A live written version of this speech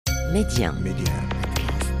ميديا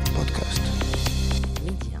بودكاست.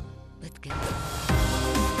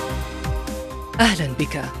 أهلا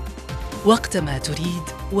بك. وقتما تريد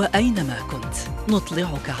وأينما كنت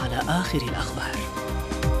نطلعك على آخر الأخبار.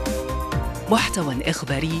 محتوى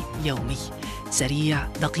إخباري يومي سريع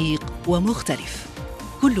دقيق ومختلف،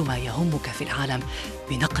 كل ما يهمك في العالم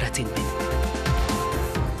بنقرة منه.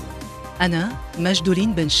 أنا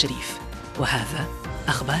مجدولين بن شريف، وهذا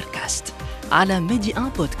أخبار كاست على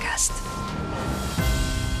ميديا بودكاست.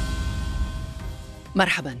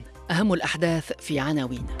 مرحبا. أهم الأحداث في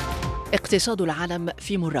عناوين: اقتصاد العالم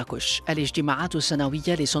في مراكش. الاجتماعات السنوية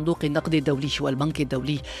لصندوق النقد الدولي والبنك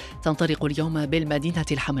الدولي تنطلق اليوم بالمدينة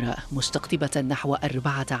الحمراء، مستقطبة نحو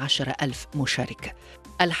 14,000 مشارك.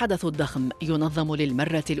 الحدث الضخم ينظم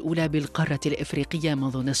للمرة الأولى بالقارة الإفريقية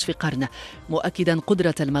منذ نصف قرن، مؤكدا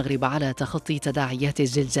قدرة المغرب على تخطي تداعيات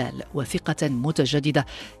الزلزال وثقة متجددة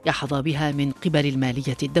يحظى بها من قبل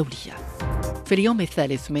المالية الدولية. في اليوم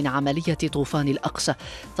الثالث من عملية طوفان الأقصى،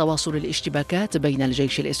 تواصل الاشتباكات بين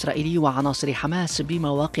الجيش الإسرائيلي وعناصر حماس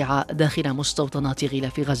بمواقع داخل مستوطنات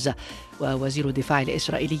غلاف غزة، ووزير الدفاع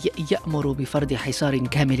الإسرائيلي يأمر بفرض حصار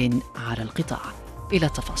كامل على القطاع. إلى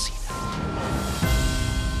التفاصيل.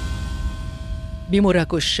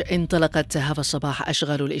 بمراكش انطلقت هذا الصباح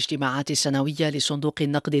أشغال الاجتماعات السنوية لصندوق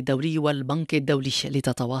النقد الدولي والبنك الدولي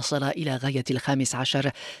لتتواصل إلى غاية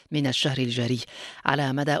 15 من الشهر الجاري.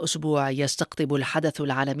 على مدى أسبوع يستقطب الحدث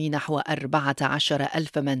العالمي نحو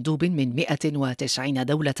 14,000 مندوب من 190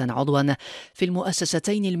 دولة عضوا في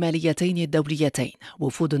المؤسستين الماليتين الدوليتين.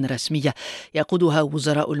 وفود رسمية يقودها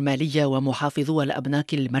وزراء المالية ومحافظو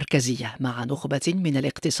الأبناك المركزية مع نخبة من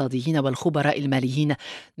الاقتصاديين والخبراء الماليين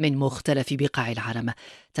من مختلف بقاع العالم.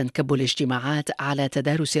 تنكب الاجتماعات على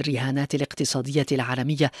تدارس الرهانات الاقتصادية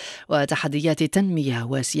العالمية وتحديات التنمية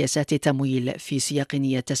وسياسات التمويل في سياق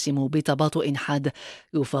يتسم بتباطؤ حاد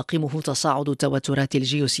يفاقمه تصاعد التوترات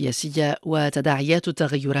الجيوسياسية وتداعيات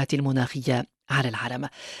التغيرات المناخية على العالم.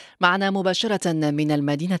 معنا مباشرة من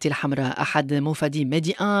المدينة الحمراء أحد مفادي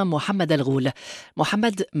ميديا محمد الغول.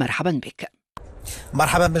 محمد، مرحبا بك.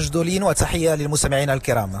 مرحبا مجدولين، وتحية للمستمعين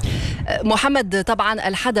الكرام. محمد، طبعا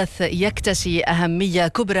الحدث يكتسي أهمية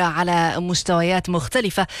كبرى على مستويات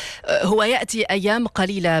مختلفة. هو يأتي أيام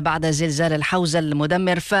قليلة بعد زلزال الحوزة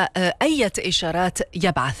المدمر، فأية إشارات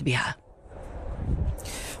يبعث بها؟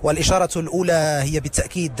 والإشارة الأولى هي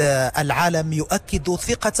بالتأكيد العالم يؤكد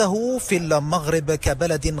ثقته في المغرب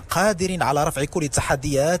كبلد قادر على رفع كل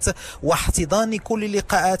التحديات واحتضان كل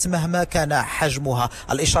اللقاءات مهما كان حجمها.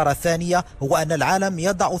 الإشارة الثانية هو أن العالم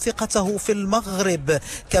يضع ثقته في المغرب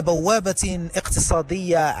كبوابة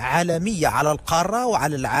اقتصادية عالمية على القارة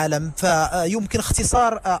وعلى العالم. فيمكن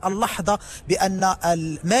اختصار اللحظة بأن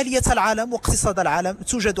مالية العالم واقتصاد العالم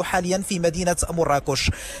توجد حاليا في مدينة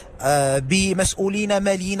مراكش بمسؤولين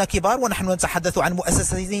ماليين كبار، ونحن نتحدث عن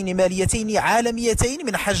مؤسستين ماليتين عالميتين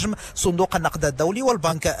من حجم صندوق النقد الدولي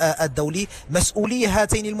والبنك الدولي. مسؤولي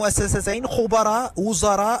هاتين المؤسستين خبراء،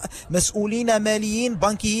 وزراء، مسؤولين ماليين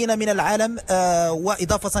بنكيين من العالم،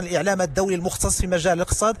 وإضافة للإعلام الدولي المختص في مجال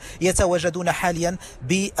الاقتصاد يتواجدون حاليا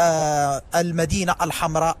بالمدينة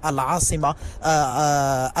الحمراء، العاصمة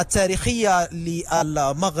التاريخية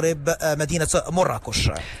للمغرب، مدينة مراكش.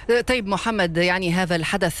 طيب محمد، يعني هذا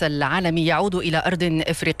الحدث العالمي يعود إلى أرض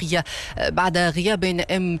إفريقية بعد غياب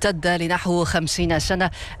امتد لنحو 50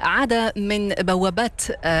 سنة، عاد من بوابات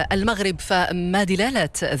المغرب، فما دلالة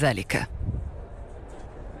ذلك؟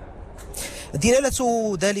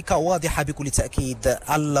 دلالة ذلك واضحة بكل تأكيد.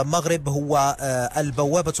 المغرب هو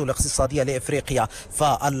البوابة الاقتصادية لإفريقيا،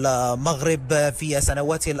 فالمغرب في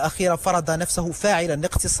السنوات الأخيرة فرض نفسه فاعلا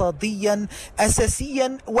اقتصاديا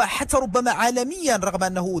أساسيا وحتى ربما عالميا، رغم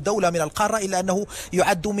أنه دولة من القارة إلا أنه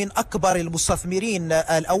يعد من أكبر المستثمرين،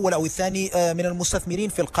 الأول أو الثاني من المستثمرين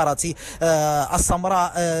في القارة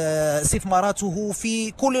السمراء. استثماراته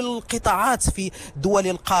في كل القطاعات في دول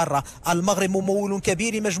القارة. المغرب ممول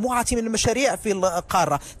كبير لمجموعة من المشاريع في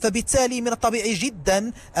القارة، فبالتالي من الطبيعي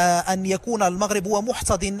جدا أن يكون المغرب هو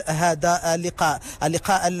محتضن هذا اللقاء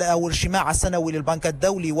أو الاجتماع السنوي للبنك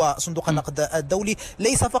الدولي وصندوق النقد الدولي.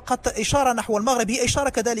 ليس فقط إشارة نحو المغرب، هي إشارة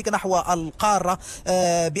كذلك نحو القارة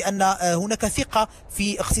بأن هناك ثقة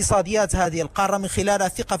في اقتصاديات هذه القارة من خلال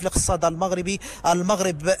الثقة في الاقتصاد المغربي.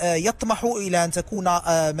 المغرب يطمح إلى أن تكون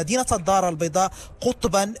مدينة الدار البيضاء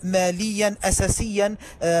قطبا ماليا أساسيا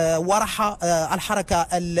ورح الحركة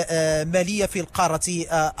المالية في القارة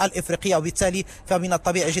الإفريقية، وبالتالي فمن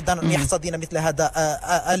الطبيعي جدا أن يحتضن مثل هذا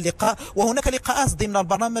اللقاء. وهناك لقاءات ضمن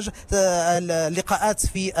البرنامج، لقاءات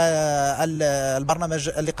في البرنامج،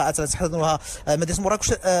 اللقاءات التي تحضرها مدينة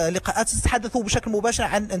مراكش، لقاءات تتحدث بشكل مباشر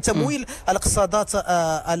عن تمويل الاقتصادات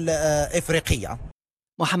الإفريقية.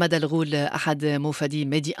 محمد الغول أحد موفدي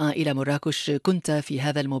ميدي آن إلى مراكش، كنت في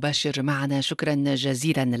هذا المباشر معنا، شكرا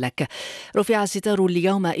جزيلا لك. رفع ستار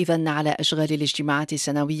اليوم إذن على أشغال الاجتماعات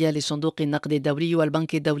السنوية لصندوق النقد الدولي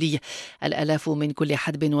والبنك الدولي. الآلاف من كل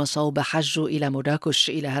حدب وصوب حجوا إلى مراكش،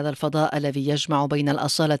 إلى هذا الفضاء الذي يجمع بين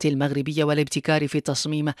الأصالة المغربية والابتكار في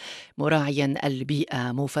التصميم مراعيا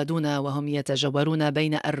البيئة. موفدون وهم يتجولون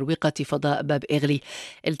بين أروقة فضاء باب إغلي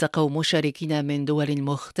التقوا مشاركين من دول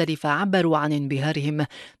مختلفة عبروا عن انبهارهم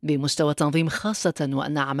بمستوى التنظيم، خاصة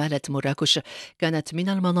وأن عمالة مراكش كانت من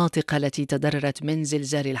المناطق التي تضررت من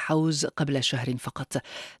زلزال الحوز قبل شهر فقط.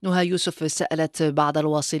 نهى يوسف سألت بعض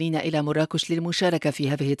الواصلين إلى مراكش للمشاركة في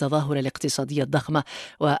هذه التظاهرة الاقتصادية الضخمة،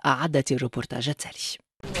 وأعدت الروبورتاج التالي.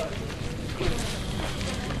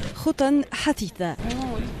 خطى حثيثة،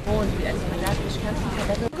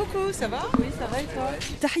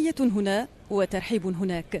 تحية هنا وترحيب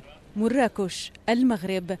هناك. مراكش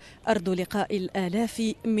المغرب، أرض لقاء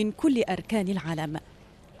الآلاف من أركان العالم.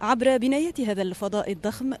 عبر بنايات هذا الفضاء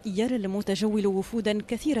الضخم يرى المتجول وفودا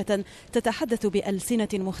كثيرة تتحدث بألسنة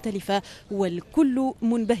مختلفة، والكل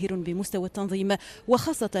منبهر بمستوى التنظيم،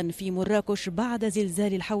 وخاصة في مراكش بعد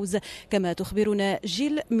زلزال الحوز، كما تخبرنا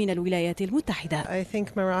جيل من الولايات المتحدة.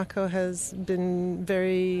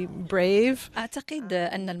 أعتقد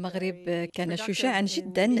أن المغرب كان شجاعا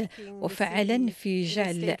جدا وفعلا في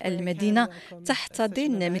جعل المدينة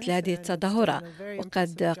تحتضن مثل هذه التظاهرة،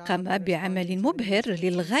 وقد قام بعمل مبهر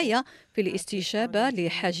للغاية في الاستجابة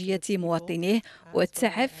لحاجية مواطنيه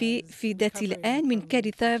والتعافي في ذات الآن من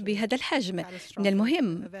كارثة بهذا الحجم. من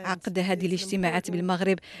المهم عقد هذه الاجتماعات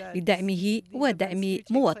بالمغرب لدعمه ودعم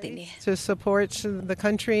مواطنيه.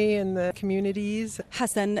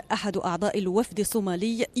 حسن أحد أعضاء الوفد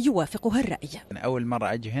الصومالي يوافقها الرأي. أول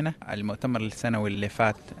مرة أجي هنا. المؤتمر السنوي اللي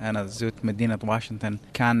فات أنا زرت مدينة واشنطن،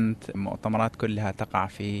 كانت المؤتمرات كلها تقع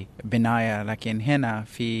في بناية، لكن هنا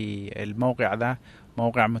في الموقع ذا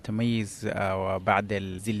موقع متميز. وبعد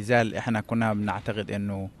الزلزال احنا كنا بنعتقد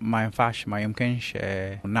انه ما يمكنش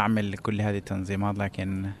نعمل كل هذه التنظيمات،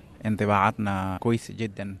 لكن انطباعاتنا كويسة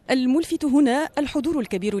جدا. الملفت هنا الحضور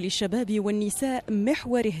الكبير للشباب والنساء،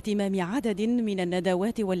 محور اهتمام عدد من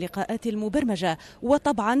الندوات واللقاءات المبرمجة،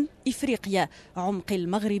 وطبعا إفريقيا، عمق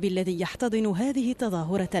المغرب الذي يحتضن هذه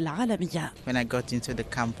التظاهرة العالمية.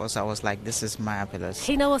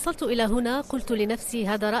 حين وصلت إلى هنا قلت لنفسي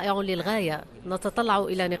هذا رائع للغاية، نتطلع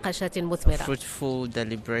إلى نقاشات مثمرة.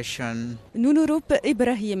 نونوروب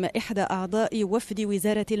إبراهيم إحدى أعضاء وفد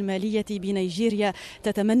وزارة المالية بنيجيريا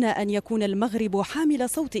تتمنى أن يكون المغرب حامل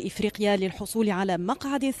صوت إفريقيا للحصول على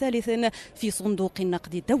مقعد ثالث في صندوق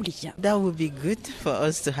النقد الدولي.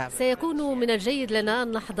 سيكون من الجيد لنا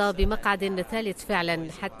أن نحظى بمقعد ثالث فعلا،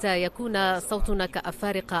 حتى يكون صوتنا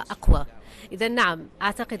كأفارقة أقوى. إذا نعم،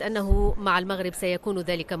 أعتقد أنه مع المغرب سيكون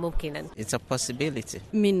ذلك ممكنا.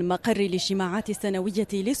 من مقر الاجتماعات السنوية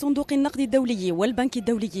لصندوق النقد الدولي والبنك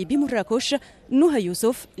الدولي بمراكش، نهى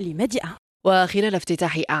يوسف لميدي آن. وخلال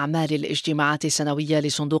افتتاح أعمال الاجتماعات السنوية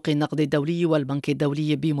لصندوق النقد الدولي والبنك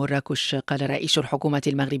الدولي بمراكش، قال رئيس الحكومة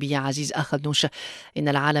المغربية عزيز أخنوش إن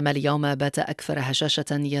العالم اليوم بات أكثر هشاشة،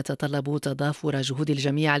 يتطلب تضافر جهود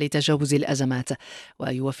الجميع لتجاوز الأزمات،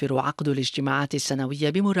 ويوفر عقد الاجتماعات السنوية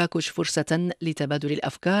بمراكش فرصة لتبادل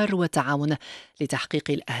الأفكار والتعاون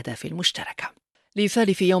لتحقيق الأهداف المشتركة.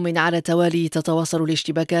 لثالث يوم على التوالي تتواصل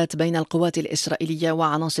الاشتباكات بين القوات الإسرائيلية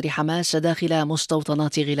وعناصر حماس داخل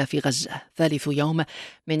مستوطنات غلاف غزة. ثالث يوم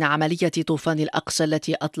من عملية طوفان الأقصى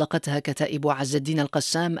التي أطلقتها كتائب عز الدين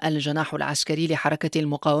القسام، الجناح العسكري لحركة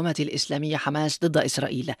المقاومة الإسلامية حماس ضد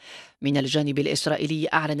إسرائيل. من الجانب الإسرائيلي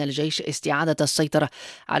أعلن الجيش استعادة السيطرة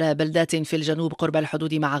على بلدات في الجنوب قرب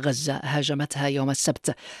الحدود مع غزة هاجمتها يوم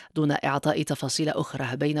السبت، دون إعطاء تفاصيل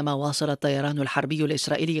أخرى، بينما واصل الطيران الحربي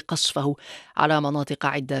الإسرائيلي قصفه على مناطق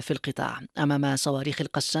عدة في القطاع أمام صواريخ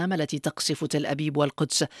القسام التي تقصف تل أبيب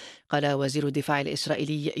والقدس. قال وزير الدفاع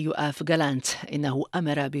الإسرائيلي يؤاف جالانت إنه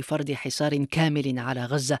أمر بفرض حصار كامل على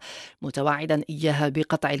غزة، متوعدا إياها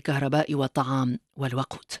بقطع الكهرباء والطعام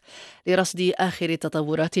والوقود. لرصد آخر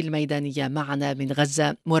التطورات الميدانية معنا من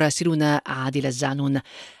غزة مراسلنا عادل الزعنون.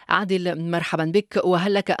 عادل، مرحبا بك،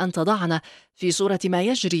 وهل لك أن تضعنا في صورة ما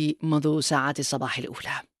يجري منذ ساعات الصباح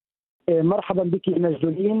الأولى؟ مرحبا بك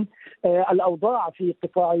مجدولين. الأوضاع في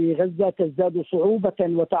قطاع غزة تزداد صعوبة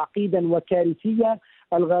وتعقيدا وكارثية.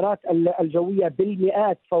 الغارات الجوية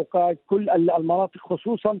بالمئات فوق كل المناطق،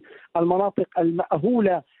 خصوصا المناطق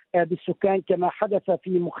المأهولة بالسكان، كما حدث في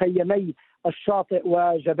مخيمي الشاطئ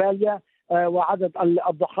وجباليا، وعدد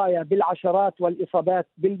الضحايا بالعشرات والإصابات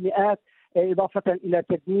بالمئات، إضافة إلى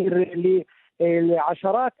تدمير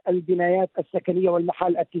لعشرات البنايات السكنية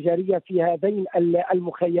والمحال التجارية في هذين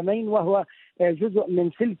المخيمين، وهو جزء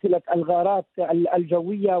من سلسلة الغارات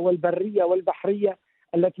الجوية والبرية والبحرية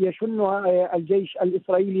التي يشنها الجيش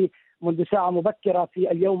الإسرائيلي منذ ساعة مبكرة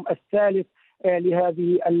في اليوم الثالث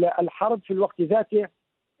لهذه الحرب. في الوقت ذاته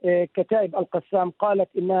كتائب القسام قالت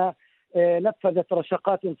إنها نفذت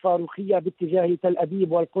رشقات صاروخية باتجاه تل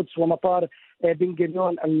أبيب والقدس ومطار بن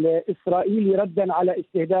غوريون الإسرائيلي ردا على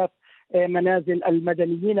استهداف منازل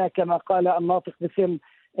المدنيين، كما قال الناطق باسم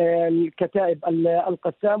الكتائب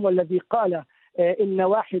القسام، والذي قال إن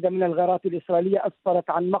واحدة من الغارات الإسرائيلية أسفرت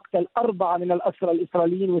عن مقتل 4 من الأسرى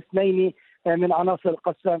الإسرائيليين و2 من عناصر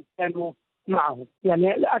القسام كانوا معهم.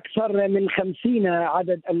 يعني أكثر من 50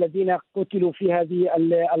 عدد الذين قتلوا في هذه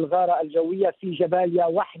الغارة الجوية في جباليا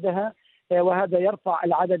وحدها، وهذا يرفع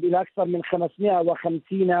العدد إلى أكثر من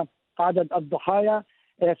 550 عدد الضحايا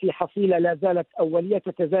في حصيلة لا زالت أولية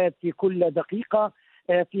تتزايد في كل دقيقة،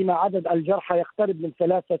 فيما عدد الجرحى يقترب من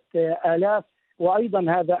 3000، وأيضا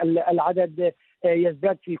هذا العدد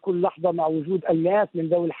يزداد في كل لحظة مع وجود المئات من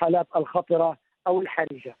ذوي الحالات الخطرة أو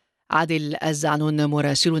الحرجة. عادل الزعنون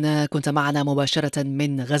مراسلنا، كنت معنا مباشرة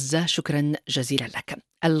من غزة، شكرا جزيلا لك.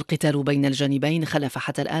 القتال بين الجانبين خلف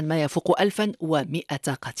حتى الآن ما يفوق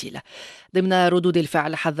 1100 قتيل. ضمن ردود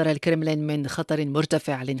الفعل حذر الكرملين من خطر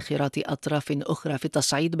مرتفع لانخراط أطراف أخرى في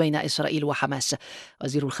التصعيد بين إسرائيل وحماس.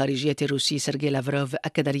 وزير الخارجية الروسي سيرجي لافروف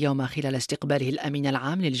أكد اليوم خلال استقباله الأمين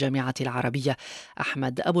العام للجامعة العربية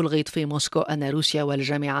أحمد أبو الغيط في موسكو أن روسيا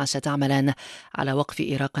والجامعة ستعملان على وقف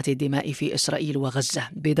إراقة الدماء في إسرائيل وغزة.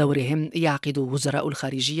 بدورهم يعقد وزراء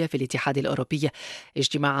الخارجية في الاتحاد الأوروبي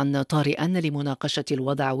اجتماعا طارئا لمناقشة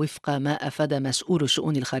الوضع وفق ما أفاد مسؤول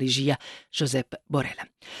الشؤون الخارجية جوزيب بوريل.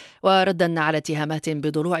 وردا على اتهامات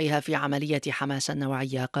بضلوعها في عملية حماس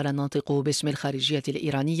النوعية، قال الناطق باسم الخارجية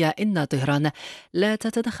الإيرانية إن طهران لا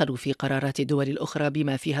تتدخل في قرارات الدول الأخرى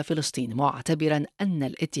بما فيها فلسطين، معتبرا أن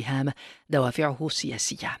الاتهام دوافعه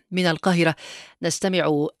سياسية. من القاهرة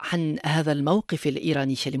نستمع عن هذا الموقف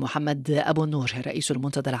الإيراني لمحمد أبو النور رئيس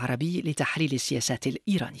المنتدى العربي لتحليل السياسات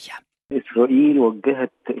الإيرانية. إسرائيل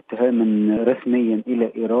وجهت اتهاما رسميا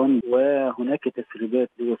إلى إيران، وهناك تسريبات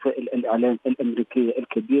لوسائل الإعلام الأمريكية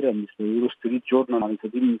الكبيرة مثل وول ستريت جورنال على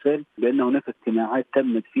سبيل المثال بأن هناك اجتماعات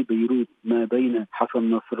تمت في بيروت ما بين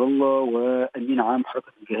حسن نصر الله وأمين عام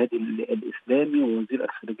حركة الجهاد الإسلامي ووزير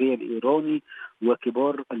الخارجية الإيراني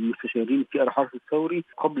وكبار المستشارين في الحرس الثوري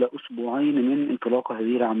قبل أسبوعين من انطلاق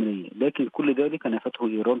هذه العملية. لكن كل ذلك نفته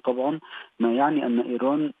إيران طبعا، ما يعني أن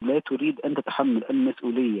إيران لا تريد أن تتحمل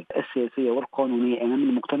المسؤولية السياسية والقانونية أمام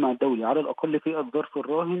المجتمع الدولي على الأقل في الظرف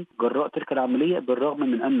الراهن جراء تلك العملية، بالرغم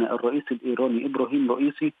من أن الرئيس الإيراني إبراهيم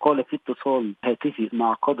رئيسي قال في اتصال هاتفي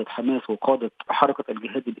مع قادة حماس وقادة حركة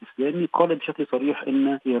الجهاد الإسلامي، قال بشكل صريح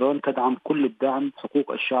أن إيران تدعم كل الدعم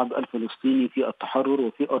حقوق الشعب الفلسطيني في التحرر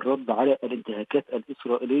وفي الرد على الانتهاكات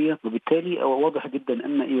الإسرائيلية. وبالتالي واضح جدا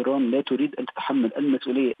أن إيران لا تريد أن تتحمل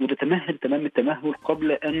المسؤولية وتتمهل تمام التمهل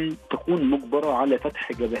قبل أن تكون مجبرة على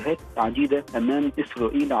فتح جبهات عديدة أمام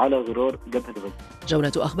إسرائيل على غرار جبهة غزة.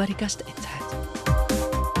 جولة أخبار كاست انتهت.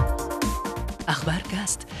 أخبار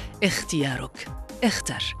كاست، اختيارك،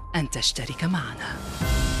 اختر أن تشترك معنا.